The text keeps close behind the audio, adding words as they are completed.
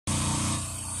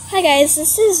Hi guys,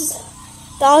 this is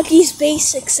Doggy's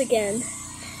Basics again.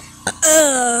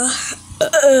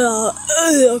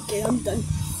 Okay, I'm done.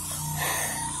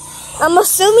 I'm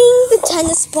assuming the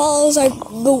tennis balls are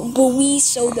buoy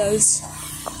sodas.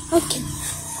 Okay.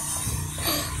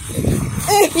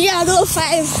 Yeah, there are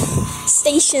 5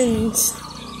 stations.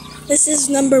 This is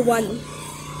number 1.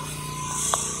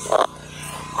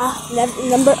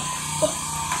 Number...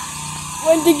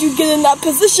 When did you get in that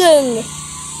position?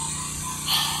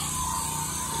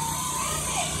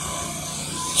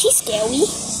 She's scary.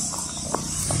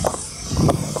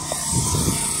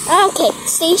 Okay,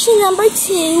 station number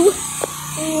 2.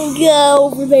 Go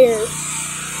over there.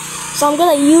 So I'm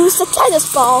gonna use the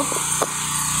tennis ball.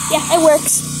 Yeah, it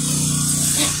works.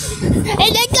 And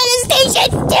then go to station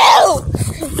 2!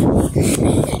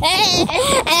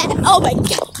 Oh my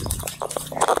god.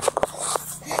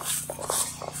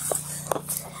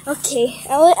 Okay,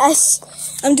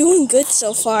 I'm doing good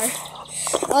so far.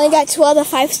 I only got 2 out of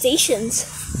 5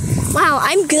 stations. Wow,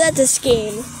 I'm good at this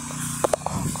game.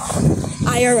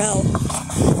 IRL.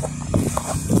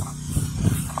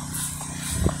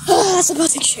 That's about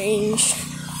to change.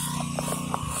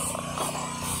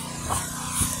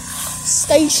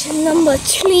 Station number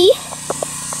 3.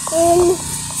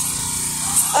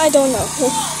 I don't know.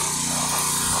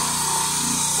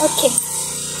 Okay.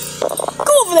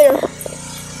 Go over there.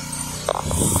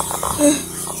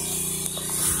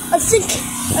 I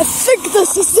think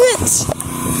this is it.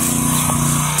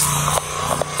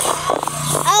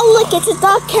 Oh look, it's a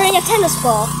dog carrying a tennis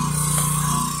ball.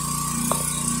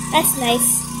 That's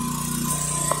nice.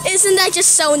 Isn't that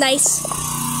just so nice?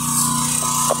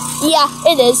 Yeah,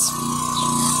 it is.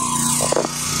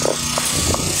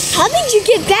 How did you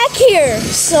get back here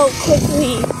so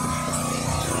quickly?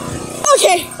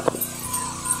 Okay.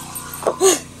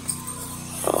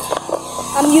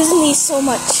 I'm using these so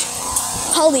much.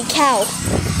 Holy cow.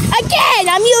 Again!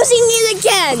 I'm using these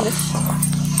again!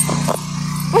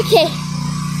 Okay.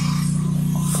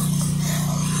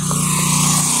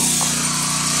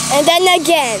 And then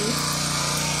again.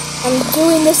 I'm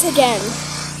doing this again.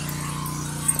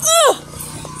 Ugh!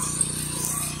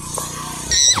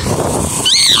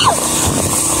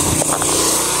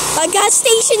 I got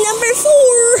station number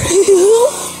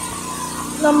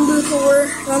 4.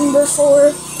 Number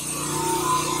 4.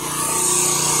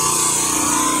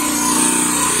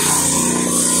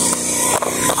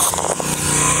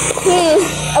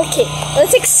 Okay,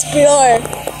 let's explore.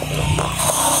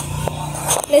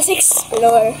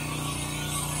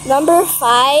 Number 5.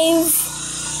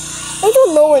 I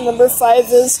don't know where number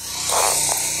 5 is.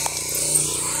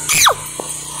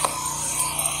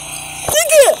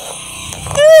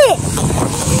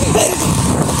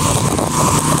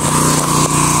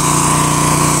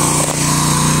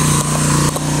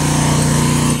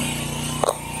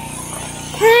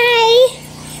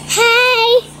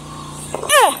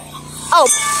 Oh.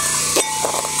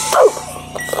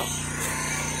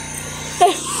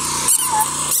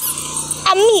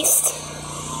 I missed.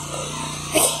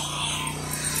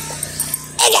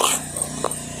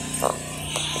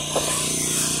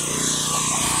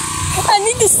 I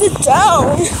need to sit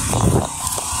down.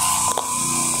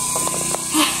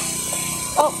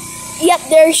 Oh, yep,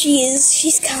 there she is.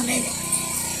 She's coming.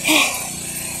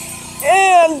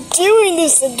 And I'm doing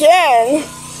this again.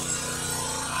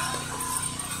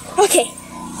 Okay.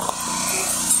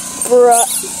 Bruh.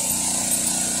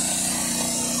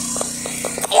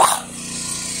 Yeah.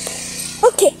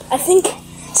 Okay, I think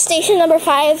station number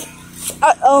 5.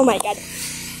 Oh my god.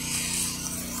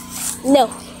 No.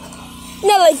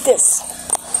 Not like this.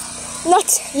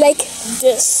 Not like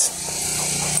this.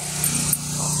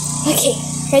 Okay,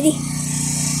 ready?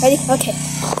 Ready? Okay.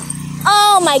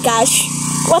 Oh my gosh.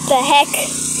 What the heck?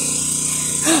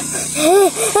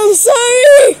 I'm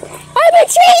sorry! I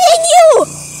betrayed you!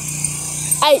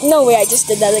 No way, I just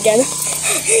did that again.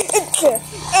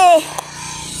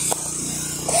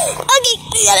 Okay,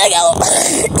 we gotta go.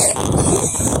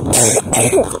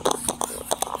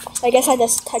 I guess I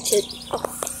just touch it.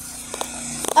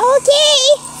 Okay,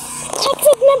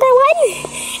 exit number 1,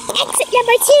 exit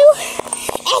number 2,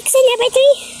 exit number 3,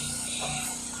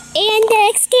 and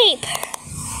escape.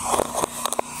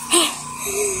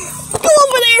 Go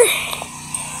over there.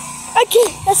 Okay,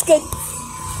 that's good.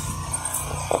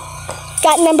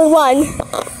 Got number 1.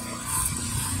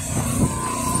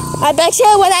 I bet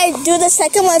you when I do the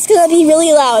second one, it's gonna be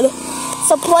really loud.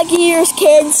 So plug your ears,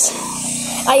 kids.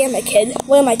 I am a kid.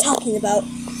 What am I talking about?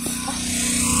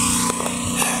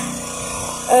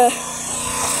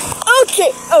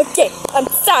 Okay. I'm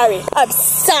sorry.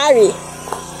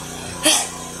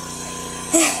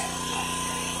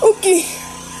 Okay.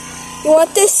 You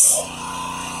want this?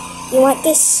 You want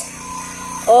this?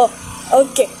 Oh,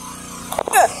 okay.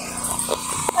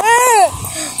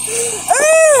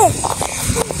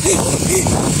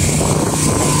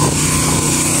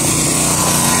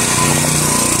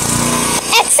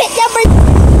 Exit number.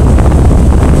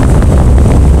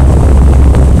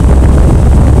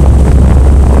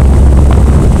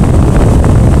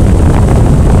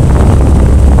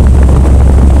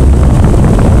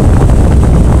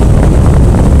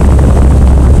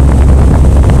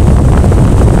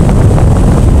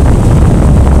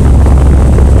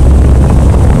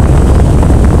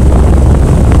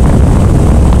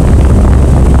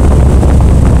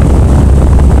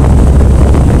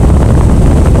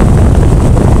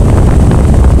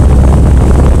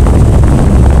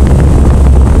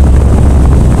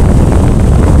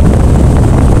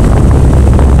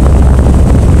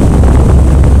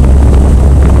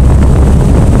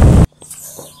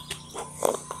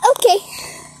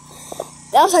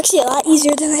 That was actually a lot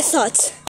easier than I thought.